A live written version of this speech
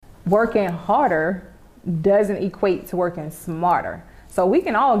working harder doesn't equate to working smarter. So we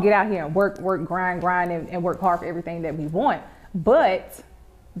can all get out here and work, grind, and work hard for everything that we want. But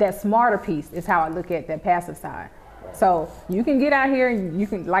that smarter piece is how I look at that passive side. So you can get out here and you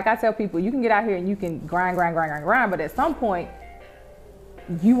can, like I tell people, you can get out here and you can grind. But at some point,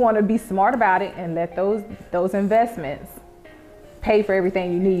 you want to be smart about it and let those investments pay for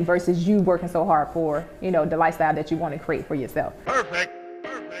everything you need versus you working so hard for, the lifestyle that you want to create for yourself. Perfect.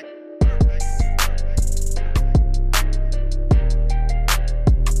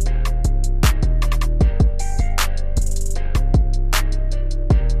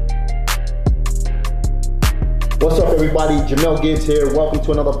 What's up, everybody? Jamel Gibbs here. Welcome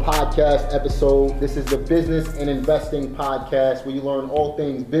to another podcast episode. This is the Business and Investing Podcast, where you learn all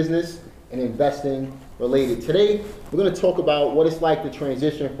things business and investing related. Today, we're going to talk about what it's like to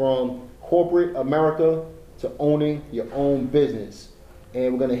transition from corporate America to owning your own business.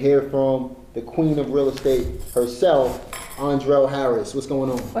 And we're going to hear from the queen of real estate herself, Andrell Harris. What's going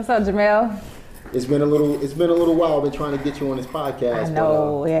on? What's up, Jamel? It's been a little while. I've been trying to get you on this podcast. I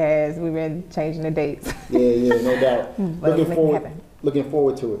know, yes. We've been changing the dates. Yeah, no doubt. Looking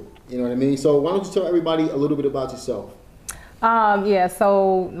forward to it. You know what I mean? So why don't you tell everybody a little bit about yourself?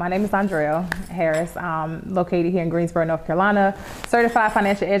 So my name is Andrell Harris. I'm located here in Greensboro, North Carolina. Certified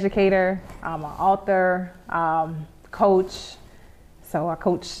financial educator. I'm an author, coach. So I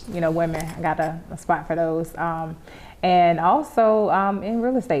coach, women. I got a spot for those. And also in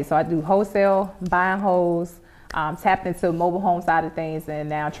real estate. So I do wholesale, buying homes, tapped into the mobile home side of things, and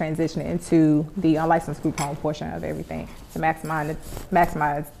now transitioning into the unlicensed group home portion of everything to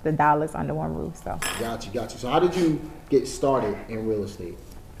maximize the dollars under one roof. So Got you. So how did you get started in real estate?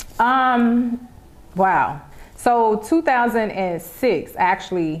 Wow. So 2006, I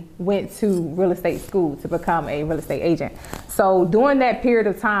actually went to real estate school to become a real estate agent. So during that period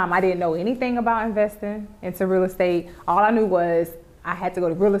of time, I didn't know anything about investing into real estate. All I knew was I had to go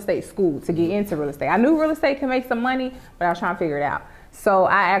to real estate school to get into real estate. I knew real estate could make some money, but I was trying to figure it out. So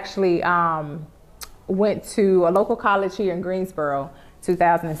I actually went to a local college here in Greensboro,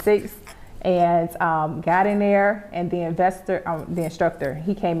 2006. And got in there, and the instructor,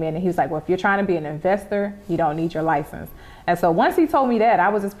 he came in and he was like, well, if you're trying to be an investor, you don't need your license. And so once he told me that, I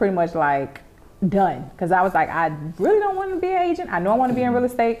was just pretty much like done, because I was like, I really don't want to be an agent. I know I want to be in real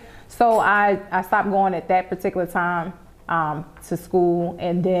estate. So I stopped going at that particular time to school,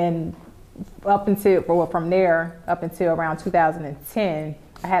 and then from there up until around 2010,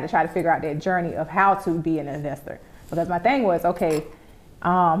 I had to try to figure out that journey of how to be an investor, because my thing was, okay,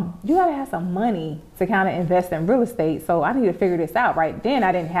 you gotta have some money to kind of invest in real estate. So I need to figure this out. Right then,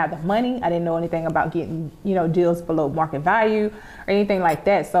 I didn't have the money. I didn't know anything about getting, deals below market value or anything like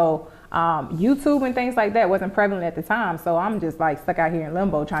that. So YouTube and things like that wasn't prevalent at the time. So I'm just like stuck out here in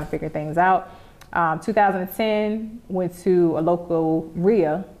limbo trying to figure things out. 2010, went to a local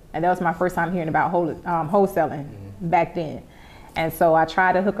RIA, and that was my first time hearing about wholesaling back then. And so I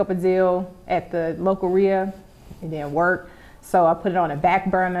tried to hook up a deal at the local RIA. It didn't work. So I put it on a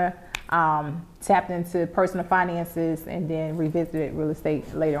back burner, tapped into personal finances, and then revisited real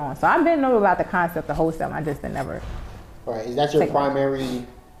estate later on. So I've been knowing about the concept of wholesaling. I just never. All right. Is that your primary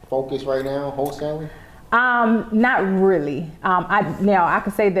focus right now, wholesaling? Not really. I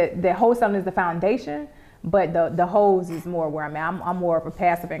could say that wholesaling is the foundation, but the wholes is more where I'm at. I'm more of a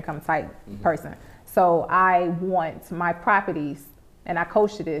passive income type person. So I want my properties, and I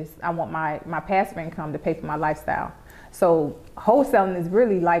coach to this, I want my passive income to pay for my lifestyle. So wholesaling is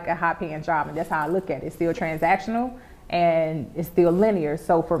really like a high paying job, and that's how I look at it. It's still transactional and it's still linear.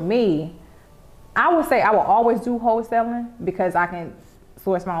 So for me, I would say I will always do wholesaling because I can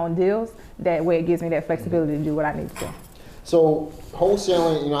source my own deals. That way it gives me that flexibility to do what I need to do. So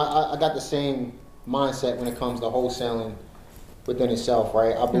wholesaling, I got the same mindset when it comes to wholesaling within itself,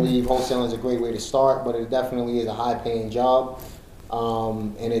 right? I believe wholesaling is a great way to start, but it definitely is a high paying job.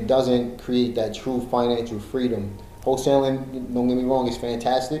 And it doesn't create that true financial freedom. Wholesaling, don't get me wrong, is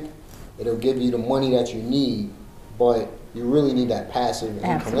fantastic. It'll give you the money that you need, but you really need that passive income.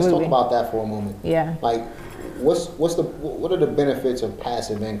 Absolutely. Let's talk about that for a moment. Yeah. Like, what are the benefits of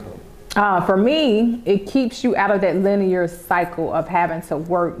passive income? For me, it keeps you out of that linear cycle of having to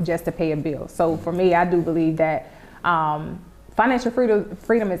work just to pay a bill. So for me, I do believe that financial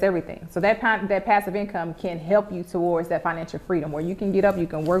freedom is everything. So that passive income can help you towards that financial freedom, where you can get up, you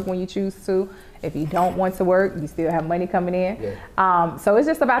can work when you choose to. If you don't want to work, you still have money coming in. Yeah. So it's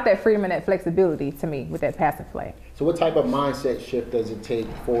just about that freedom and that flexibility to me with that passive play. So what type of mindset shift does it take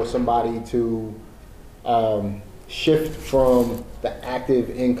for somebody to shift from the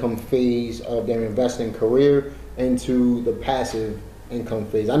active income phase of their investing career into the passive income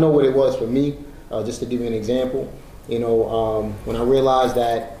phase. I know what it was for me. Just to give you an example, when I realized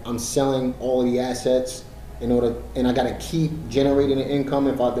that I'm selling all of the assets and I got to keep generating the income.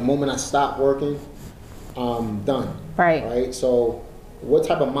 The moment I stop working, I'm done. Right. So, what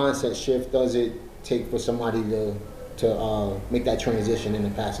type of mindset shift does it take for somebody to make that transition into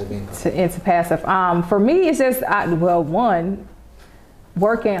passive income? Into passive. For me, it's just one,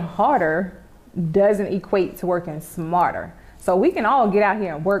 working harder doesn't equate to working smarter. So we can all get out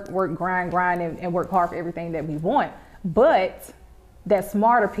here and work, grind, and work hard for everything that we want. But that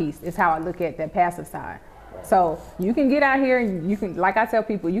smarter piece is how I look at that passive side. So you can get out here and you can, like I tell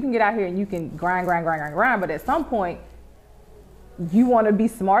people, you can get out here and you can grind. But at some point, you want to be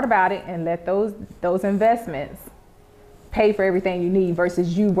smart about it and let those investments pay for everything you need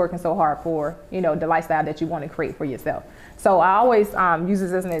versus you working so hard for, the lifestyle that you want to create for yourself. So I always use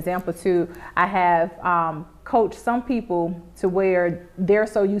this as an example too. I have coached some people to where they're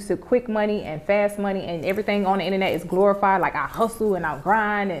so used to quick money and fast money and everything on the internet is glorified. Like I hustle and I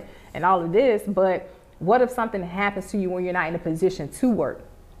grind and all of this. But what if something happens to you when you're not in a position to work?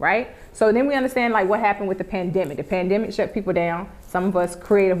 Right? So then we understand like what happened with the pandemic. The pandemic shut people down. Some of us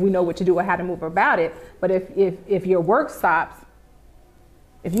creative, we know what to do or how to move about it. But if your work stops,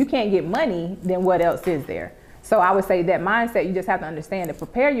 if you can't get money, then what else is there? So I would say that mindset, you just have to understand to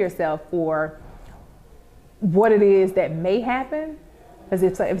prepare yourself for what it is that may happen. Because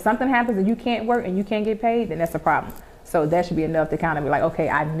if something happens and you can't work and you can't get paid, then that's a problem. So that should be enough to kind of be like, okay,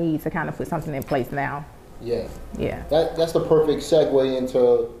 I need to kind of put something in place now. Yeah. Yeah. That's the perfect segue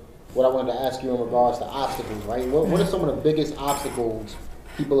into what I wanted to ask you in regards to obstacles, right? What are some of the biggest obstacles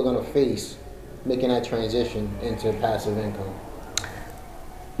people are going to face making that transition into passive income?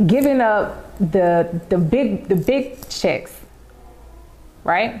 Giving up the big checks,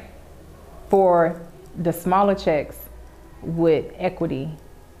 right? For the smaller checks with equity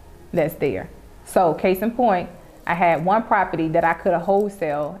that's there. So case in point, I had one property that I could have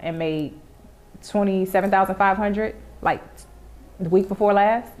wholesale and made $27,500 like the week before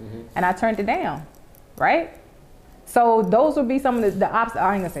last, and I turned it down, right? So those would be some of the obstacles.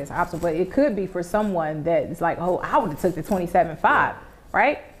 I ain't gonna say it's an obstacle, but it could be for someone that is like, oh, I would have took the 27.5,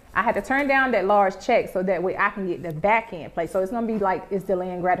 right? I had to turn down that large check so that way I can get the back end play. So it's gonna be like it's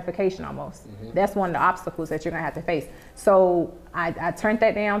delaying gratification almost. That's one of the obstacles that you're gonna have to face. So I turned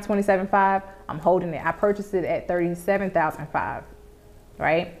that down, 27.5. I'm holding it. I purchased it at 37,500,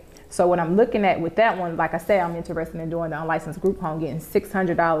 right? So what I'm looking at with that one, like I said, I'm interested in doing the unlicensed group home, getting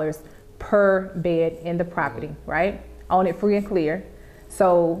 $600 per bed in the property, right? Own it free and clear.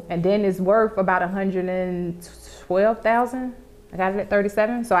 So, and then it's worth about $112,000. I got it at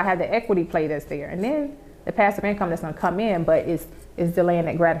 37. So I have the equity play that's there. And then the passive income that's gonna come in, but it's delaying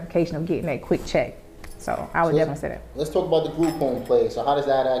that gratification of getting that quick check. So I would definitely say that. Let's talk about the group home play. So how does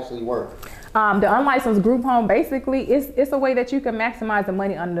that actually work? The unlicensed group home, basically, it's a way that you can maximize the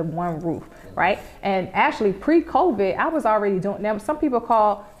money under one roof, right? And actually, pre-COVID, I was already doing, now some people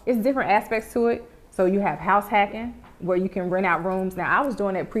call, it's different aspects to it. So you have house hacking, where you can rent out rooms. Now, I was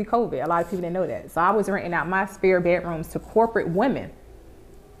doing that pre-COVID. A lot of people didn't know that. So I was renting out my spare bedrooms to corporate women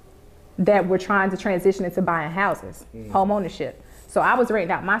that were trying to transition into buying houses, home ownership. So I was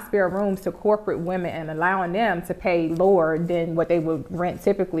renting out my spare rooms to corporate women and allowing them to pay lower than what they would rent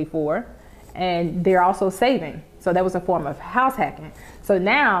typically for. And they're also saving. So that was a form of house hacking. So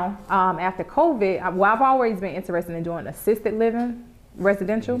now, after COVID, I've always been interested in doing assisted living,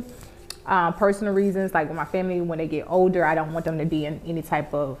 residential. Personal reasons, like with my family, when they get older, I don't want them to be in any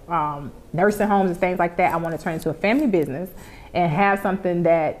type of nursing homes and things like that. I want to turn into a family business and have something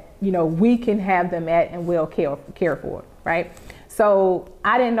that, we can have them at and will care for, right? So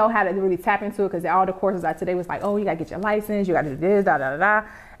I didn't know how to really tap into it because all the courses I today was like, oh, you got to get your license, you got to do this, da, da, da, da.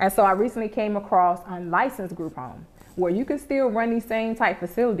 And so I recently came across unlicensed group home where you can still run these same type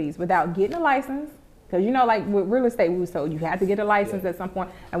facilities without getting a license. Because like with real estate, we was told you had to get a license at some point,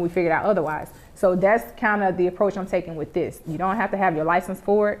 and we figured out otherwise. So that's kind of the approach I'm taking with this. You don't have to have your license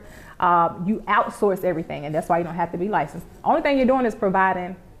for it. You outsource everything, and that's why you don't have to be licensed. Only thing you're doing is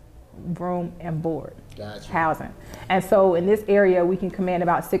providing room and board, housing. And so in this area, we can command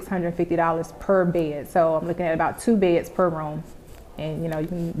about $650 per bed. So I'm looking at about 2 beds per room. And you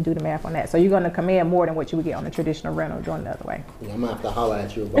can do the math on that. So you're going to command more than what you would get on a traditional rental doing the other way. Yeah, I'm going to have to holler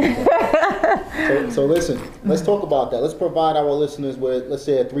at you about that. so listen, let's talk about that. Let's provide our listeners with, let's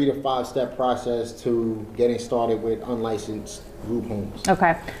say, a 3 to 5 step process to getting started with unlicensed group homes.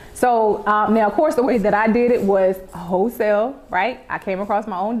 Okay. So now, of course, the way that I did it was wholesale, right? I came across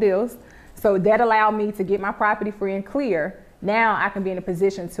my own deals. So that allowed me to get my property free and clear. Now I can be in a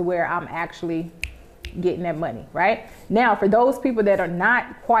position to where I'm actually getting that money, right? Now, for those people that are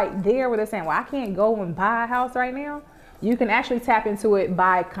not quite there where they're saying, well, I can't go and buy a house right now, you can actually tap into it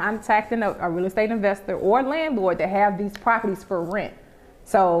by contacting a real estate investor or landlord that have these properties for rent.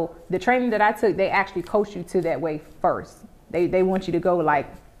 So the training that I took, they actually coach you to that way first. They want you to go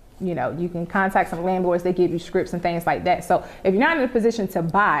like, you know, you can contact some landlords, they give you scripts and things like that. So if you're not in a position to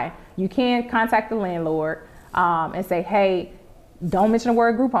buy, you can contact the landlord and say, hey, don't mention the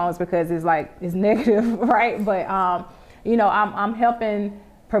word group homes because it's negative, right? But, you know, I'm helping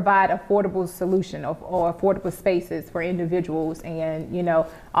provide affordable solution or affordable spaces for individuals. And, you know,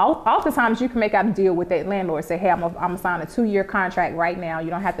 oftentimes you can make out a deal with that landlord. Say, hey, I'm gonna sign a 2-year contract right now. You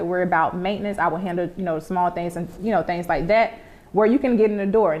don't have to worry about maintenance. I will handle, you know, small things and, you know, things like that where you can get in the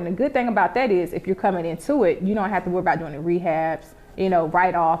door. And the good thing about that is if you're coming into it, you don't have to worry about doing the rehabs, you know,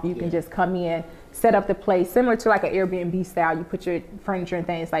 right off. You can just come in, set up the place similar to like an Airbnb style. You put your furniture and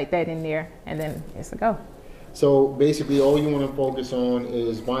things like that in there and then it's a go. So basically all you want to focus on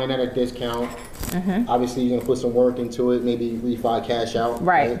is buying at a discount. Obviously you're going to put some work into it, maybe refi, cash out.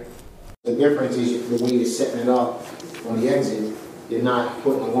 Right. The difference is the way you're setting it up on the exit. You're not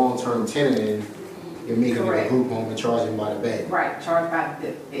putting a long-term tenant in. You're making it a group home and charging by the bed. Right, charged by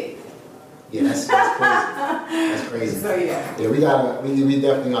the bed. Yeah, that's crazy. That's crazy. So yeah. Yeah, we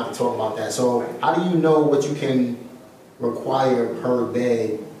definitely have to talk about that. So how do you know what you can require per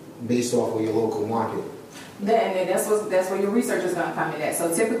bed based off of your local market? Then that's where your research is going to come in at.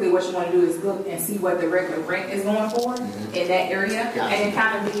 So typically what you want to do is look and see what the regular rent is going for in that area. Gotcha. And then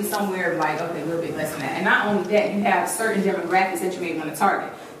kind of be somewhere like, okay, a little bit less than that. And not only that, you have certain demographics that you may want to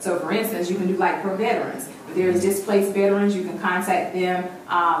target. So for instance, you can do like for veterans. If there's displaced veterans, you can contact them.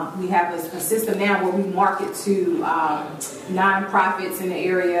 We have a system now where we market to nonprofits in the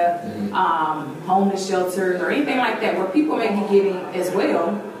area, homeless shelters or anything like that, where people may be getting as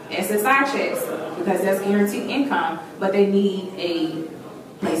well SSI checks because that's guaranteed income, but they need a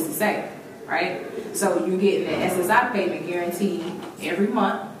place to stay, right? So you're getting the SSI payment guaranteed every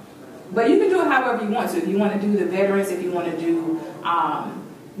month, but you can do it however you want to. If you want to do the veterans, if you want to do,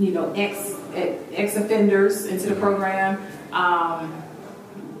 you know, ex-offenders into the program, I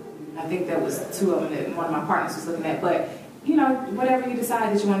think that was 2 of them that one of my partners was looking at, but you know, whatever you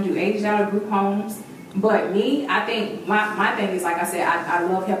decide that you want to do, aged out of group homes. But me, I think my thing is, like I said, I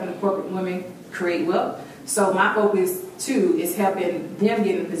love helping the corporate women create wealth. So my focus too is helping them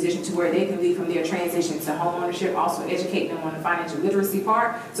get in a position to where they can lead from their transition to home ownership, also educate them on the financial literacy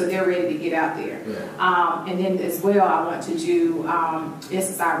part so they're ready to get out there. Yeah. And then as well, I want to do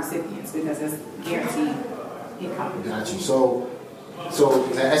SSI recipients because that's guaranteed income. Got you. So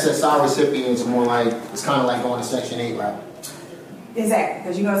the SSI recipients are more like, it's kind of like going to Section 8 route. Exactly,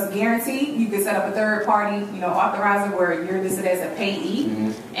 because you know it's guaranteed. You can set up a third party, you know, authorizer where you're listed as a payee,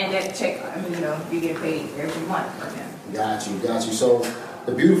 and that check, I mean, you know, you get paid every month from them. Got you. So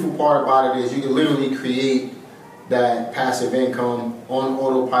the beautiful part about it is you can literally create that passive income on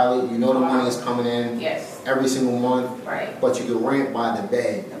autopilot. You know the money is coming in every single month, right? But you can rent by the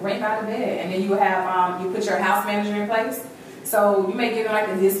bed. Rent by the bed, and then you have you put your house manager in place. So you may give them like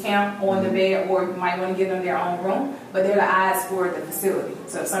a discount on the bed, or you might want to give them their own room, but they're the eyes for the facility.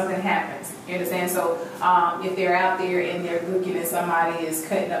 So if something happens, you understand? So if they're out there and they're looking and somebody is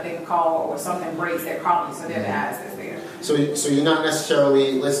cutting up, they can call, or something breaks, they're calling. So they're the eyes that's there. So you're not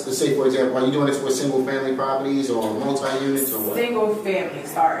necessarily, let's say for example, are you doing this with single family properties or multi-units or what? Single family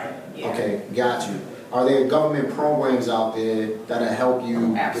starting. Yeah. Okay, got you. Are there government programs out there that'll help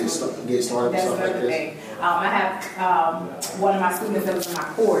you get started with stuff like this? Thing. I have one of my students that was in my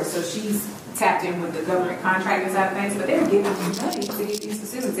course, so she's tapped in with the government contracting side of things, but they're giving you money to get these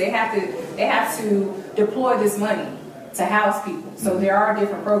facilities. They have to deploy this money to house people. So there are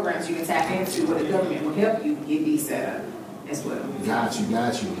different programs you can tap into where the government will help you get these set up as well. Got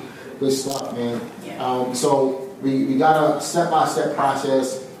you. Good stuff, man. Yeah. So we got a step-by-step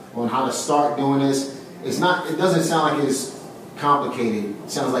process on how to start doing this. It doesn't sound like it's complicated. It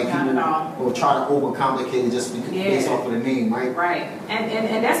sounds like people will try to overcomplicate it just based off of the name, right? Right.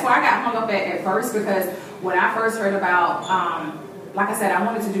 And that's where I got hung up at first, because when I first heard about, like I said, I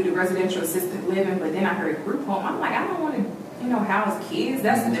wanted to do the residential assisted living, but then I heard group home. I'm like, I don't want to, house kids.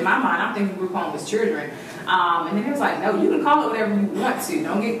 That's in my mind. I'm thinking group home was children. And then it was like, no, you can call it whatever you want to.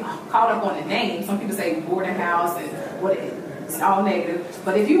 Don't get caught up on the name. Some people say boarding house and what it's all negative.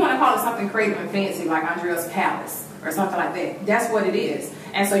 But if you want to call it something creative and fancy like Andrea's Palace or something like that, that's what it is.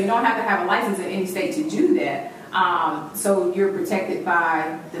 And so you don't have to have a license in any state to do that. So you're protected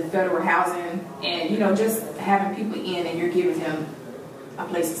by the federal housing and, just having people in and you're giving them a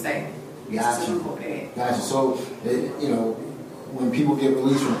place to stay. Gotcha. So, when people get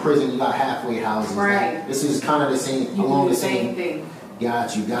released from prison, you got halfway houses. Right. This is kind of the same, You along do the the same thing.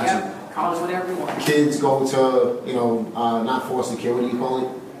 Got you. Call it whatever you want. Kids go to, not foster care, what do you call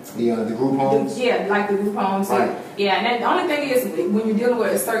it? The group homes? Yeah, like the group homes. Right. Yeah, and then the only thing is when you're dealing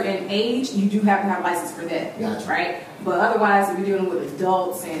with a certain age, you do have to have a license for that. Gotcha. Right? But otherwise, if you're dealing with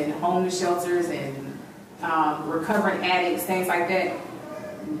adults and homeless shelters and recovering addicts, things like that,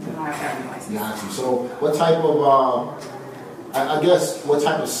 you don't have to have a license. Got you. So what type of, I guess, what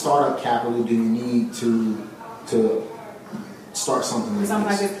type of startup capital do you need to start something like Something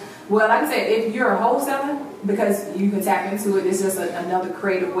this? like this. Well, like I said, if you're a wholesaler, because you can tap into it, it's just another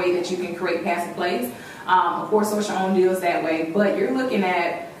creative way that you can create passive plays. Of course, social owned deals that way, but you're looking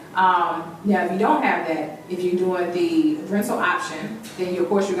at, if you don't have that, if you're doing the rental option, then of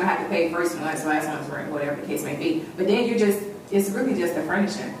course you're gonna have to pay first month's, last month's rent, whatever the case may be. But then it's really just the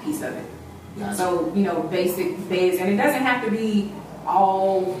furnishing piece of it. Gotcha. So, basic beds, and it doesn't have to be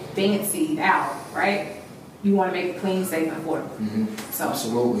all fancied out, right? You want to make it clean, safe, and affordable. Mm-hmm. So,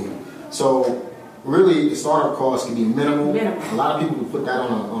 absolutely. So really, the startup cost can be minimal. Minimal. A lot of people would put that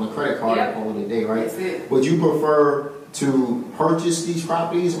on a credit card Yep. all the day, right? That's it. Would you prefer to purchase these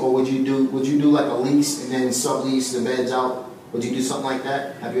properties, or would you do like a lease and then sublease the beds out? Would you do something like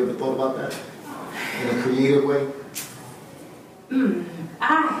that? Have you ever thought about that in a creative way?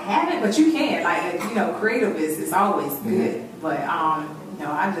 I haven't, but you can. Like, creative is always good. But,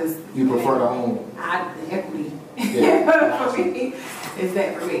 I just... You prefer to own? The equity. Yeah. For me, is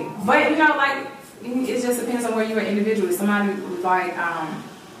that for me. But, it just depends on where you're an individual. Somebody who's like,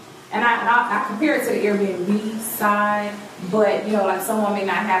 and I compare it to the Airbnb side, but, like someone may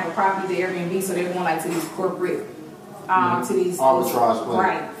not have a property to Airbnb, so they want like to these corporate, to these... Arbitrage play.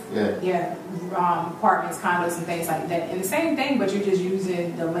 Right. Yeah. Apartments, condos, and things like that. And the same thing, but you're just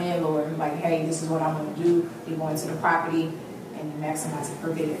using the landlord, like, hey, this is what I'm going to do. You go into the property and you maximize it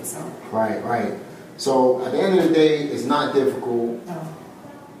per bed. So. Right. So at the end of the day, it's not difficult. No.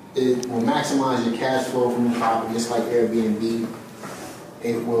 It will maximize your cash flow from the property, just like Airbnb.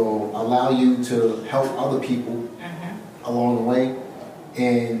 It will allow you to help other people along the way,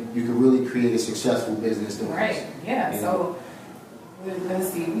 and you can really create a successful business doing Right. this. Yeah. So. Let's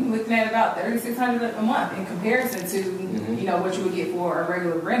see, we're looking at about $3,600 a month in comparison to what you would get for a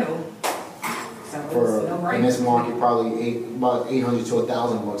regular rental. So in this market, probably about $800 to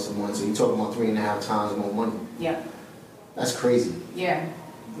 $1,000 a month. So you're talking about 3.5 times more money. Yeah. That's crazy. Yeah.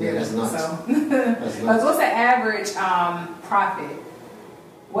 Yeah, that's nuts. So, that's nuts. what's the average profit?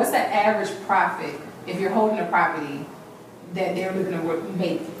 What's the average profit if you're holding a property that they're looking to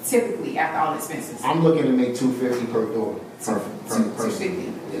make typically after all expenses? I'm looking to make $250 per door. Per person.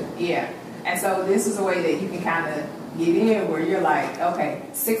 $250. Yeah. And so this is a way that you can kind of get in where you're like, okay,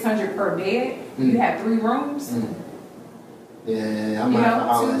 $600 per bed. You have 3 rooms. Yeah, I'm gonna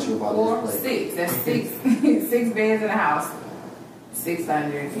holler at you about 4, this place. 6. That's 6 6 beds in a house.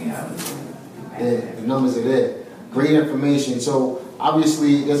 600. Yeah, the numbers are there. Great information. So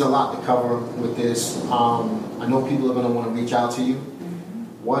obviously, there's a lot to cover with this. I know people are gonna want to reach out to you.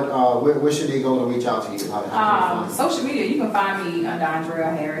 Where should they go to reach out to you? How can they find you? Social media, you can find me under Andrea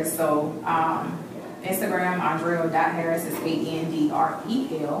Harris. So Instagram, Andrea.Harris is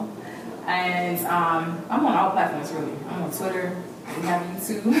ANDREL. And I'm on all platforms really. I'm on Twitter, we have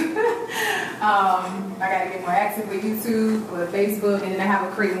YouTube. I gotta get more active with YouTube, with Facebook, and then I have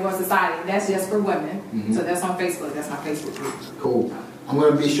a Creating World Society. That's just for women. So that's on Facebook. That's my Facebook group. Cool. I'm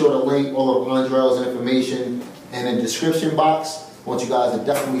gonna be sure to link all of Andrea's information in the description box. I want you guys to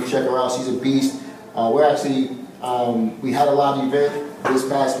definitely check her out. She's a beast. We had a live event this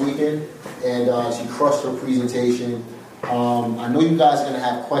past weekend, and she crushed her presentation. I know you guys are going to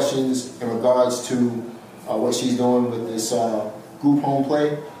have questions in regards to what she's doing with this group home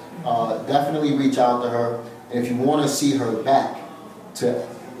play. Definitely reach out to her. And if you want to see her back,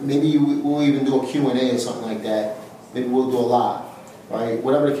 maybe we'll even do a Q&A or something like that. Maybe we'll do a live, right?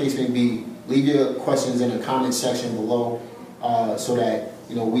 Whatever the case may be, leave your questions in the comment section below. So that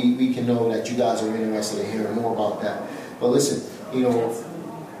we can know that you guys are interested in hearing more about that. But listen,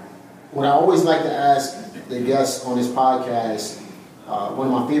 what I always like to ask the guests on this podcast, one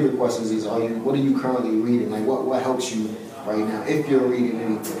of my favorite questions is, what are you currently reading? Like, what helps you right now, if you're reading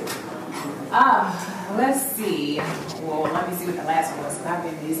anything? Let's see. Well, let me see what the last one was, because I've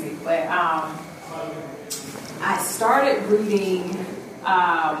been busy. But I started reading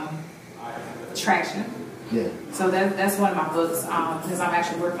Traction. Yeah. So that's one of my books, because I'm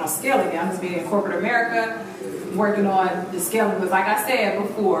actually working on scaling it. I'm just being in corporate America. working on the scale, because like I said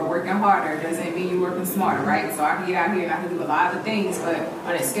before, working harder doesn't mean you're working smarter, right? So I can get out here and I can do a lot of things, but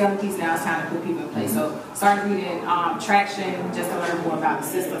on that scaling piece now it's time to put people in place. So started reading Traction just to learn more about the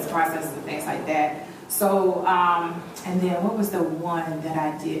systems, processes, and things like that. So, and then what was the one that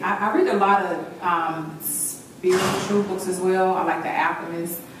I did? I read a lot of spiritual books as well. I like the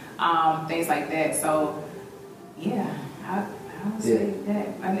Alchemist, things like that. So, yeah, I would say that.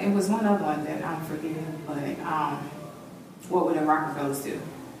 And it was one other one that I'm forgetting, but what would the Rockefellers do?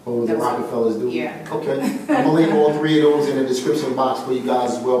 What would the Rockefellers do? Yeah. Okay. I'm going to link all three of those in the description box for you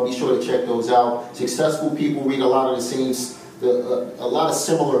guys as well. Be sure to check those out. Successful people read a lot of the same, a lot of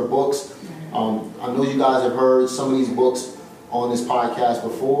similar books. I know you guys have heard some of these books on this podcast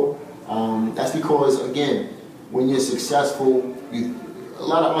before. That's because, again, when you're successful, a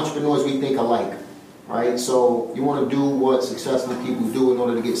lot of entrepreneurs, we think alike, right? So you want to do what successful people do in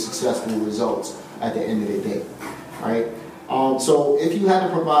order to get successful results at the end of the day, right? So if you had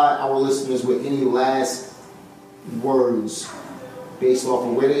to provide our listeners with any last words based off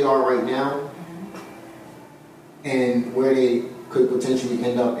of where they are right now and where they could potentially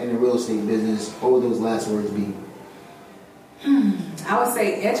end up in the real estate business, what would those last words be? I would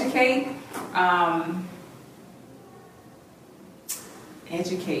say educate,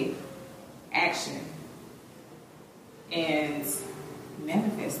 action, and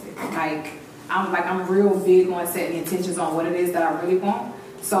manifest it. I'm real big on setting intentions on what it is that I really want.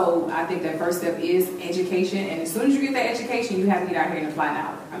 So I think the first step is education, and as soon as you get that education, you have to get out here and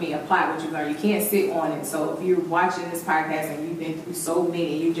apply what you learn. You can't sit on it. So if you're watching this podcast and you've been through so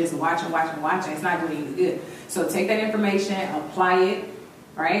many, and you're just watching, it's not doing you good. So take that information, apply it,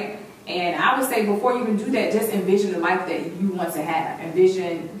 right? And I would say before you even do that, just envision the life that you want to have.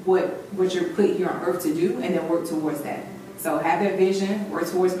 Envision what you're put here on earth to do, and then work towards that. So have that vision, work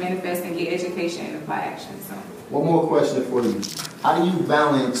towards manifesting, get education, and apply action. So one more question for you. How do you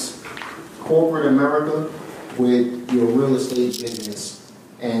balance corporate America with your real estate business?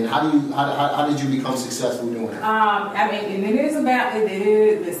 And how did you become successful doing that? And it is about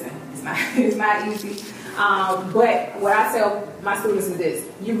it. Listen, it's not easy. But what I tell my students is this: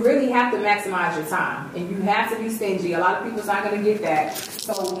 you really have to maximize your time, and you have to be stingy. A lot of people's not going to get that.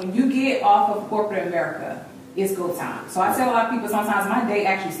 So when you get off of corporate America, it's go time. So I tell a lot of people sometimes my day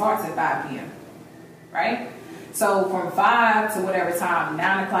actually starts at 5 p.m. Right? So from 5 to whatever time,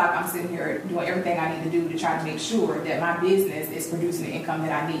 9 o'clock, I'm sitting here doing everything I need to do to try to make sure that my business is producing the income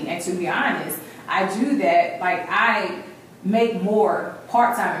that I need. And to be honest, I do that, I make more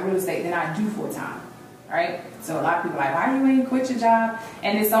part-time in real estate than I do full-time, right? So a lot of people are like, why do you ain't quit your job?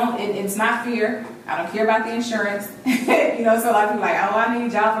 And it's not fear. I don't care about the insurance. So a lot of people are like, oh, I need a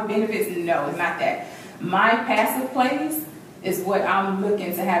job for benefits. No, it's not that. My passive plays is what I'm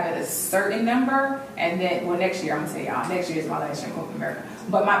looking to have at a certain number, and then, next year, I'm going to tell y'all, next year is my last year in corporate America.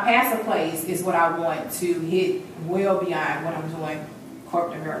 But my passive plays is what I want to hit well beyond what I'm doing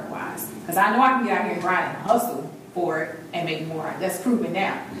corporate America-wise. Because I know I can get out here and grind and hustle for it and make more. That's proven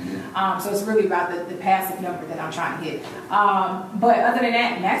now. So it's really about the passive number that I'm trying to hit. But other than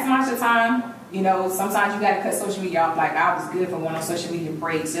that, maximize your time. Sometimes you got to cut social media off. I was good for going on social media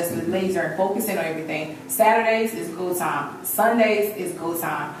breaks, just to laser and focusing on everything. Saturdays is go time. Sundays is go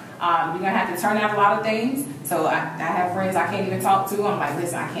time. You're going to have to turn out a lot of things. So I have friends I can't even talk to. I'm like,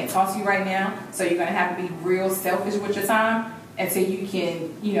 listen, I can't talk to you right now. So you're going to have to be real selfish with your time until you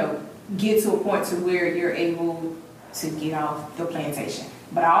can, get to a point to where you're able to get off the plantation.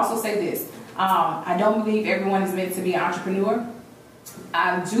 But I also say this. I don't believe everyone is meant to be an entrepreneur.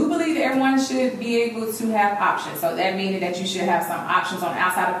 I do believe that everyone should be able to have options. So that means that you should have some options on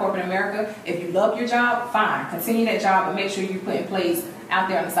outside of corporate America. If you love your job, fine. Continue that job, but make sure you put in place out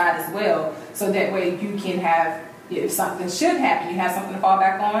there on the side as well. So that way you can have, if something should happen, you have something to fall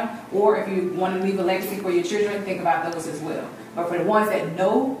back on. Or if you want to leave a legacy for your children, think about those as well. But for the ones that you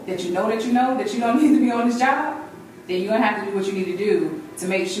don't need to be on this job, then you're going to have to do what you need to do to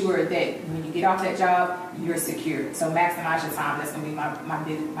make sure that when you get off that job, you're secure. So maximize your time. That's going to be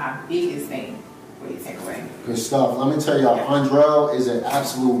my biggest thing for you to take away. Good stuff. Let me tell y'all, Andrell is an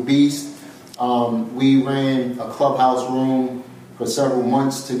absolute beast. We ran a clubhouse room for several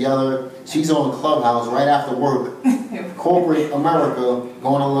months together. She's on Clubhouse right after work. Corporate America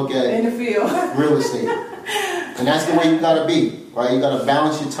going to look at in the field real estate. And that's the way you got to be, right? You got to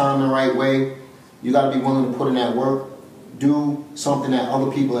balance your time the right way. You got to be willing to put in that work. Do something that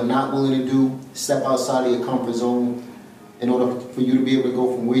other people are not willing to do. Step outside of your comfort zone in order for you to be able to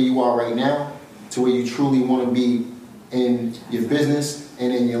go from where you are right now to where you truly want to be in your business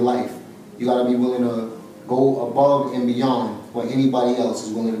and in your life. You got to be willing to go above and beyond what anybody else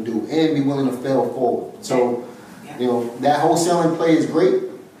is willing to do and be willing to fail forward. So You know, that wholesaling play is great.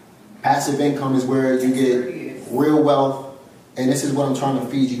 Passive income is where you get real wealth, and this is what I'm trying to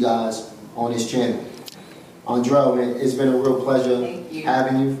feed you guys on this channel. Andrell, man, it's been a real pleasure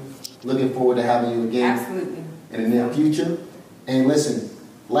having you. Looking forward to having you again in the near future. And listen,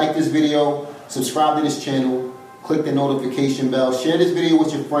 like this video, subscribe to this channel, click the notification bell, share this video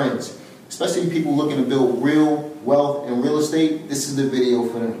with your friends, especially people looking to build real wealth in real estate. This is the video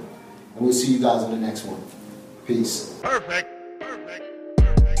for them. And we'll see you guys on the next one. Peace. Perfect.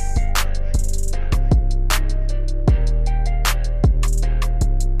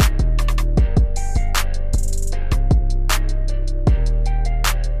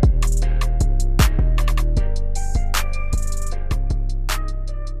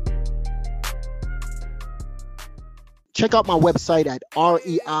 Check out my website at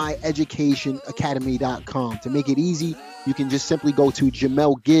reieducationacademy.com. To make it easy, you can just simply go to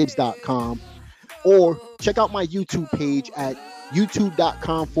jamelgibbs.com, or check out my YouTube page at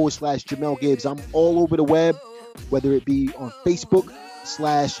youtube.com/Jamel Gibbs. I'm all over the web, whether it be on Facebook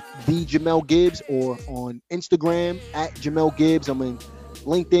 /The Jamel Gibbs or on Instagram at Jamel Gibbs. I'm on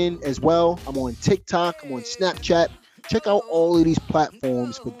LinkedIn as well. I'm on TikTok. I'm on Snapchat. Check out all of these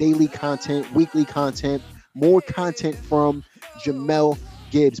platforms for daily content, weekly content, more content from Jamel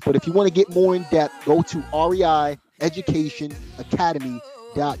Gibbs. But if you want to get more in depth, go to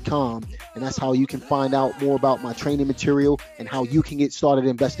reieducationacademy.com, and that's how you can find out more about my training material and how you can get started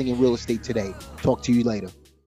investing in real estate today. Talk to you later.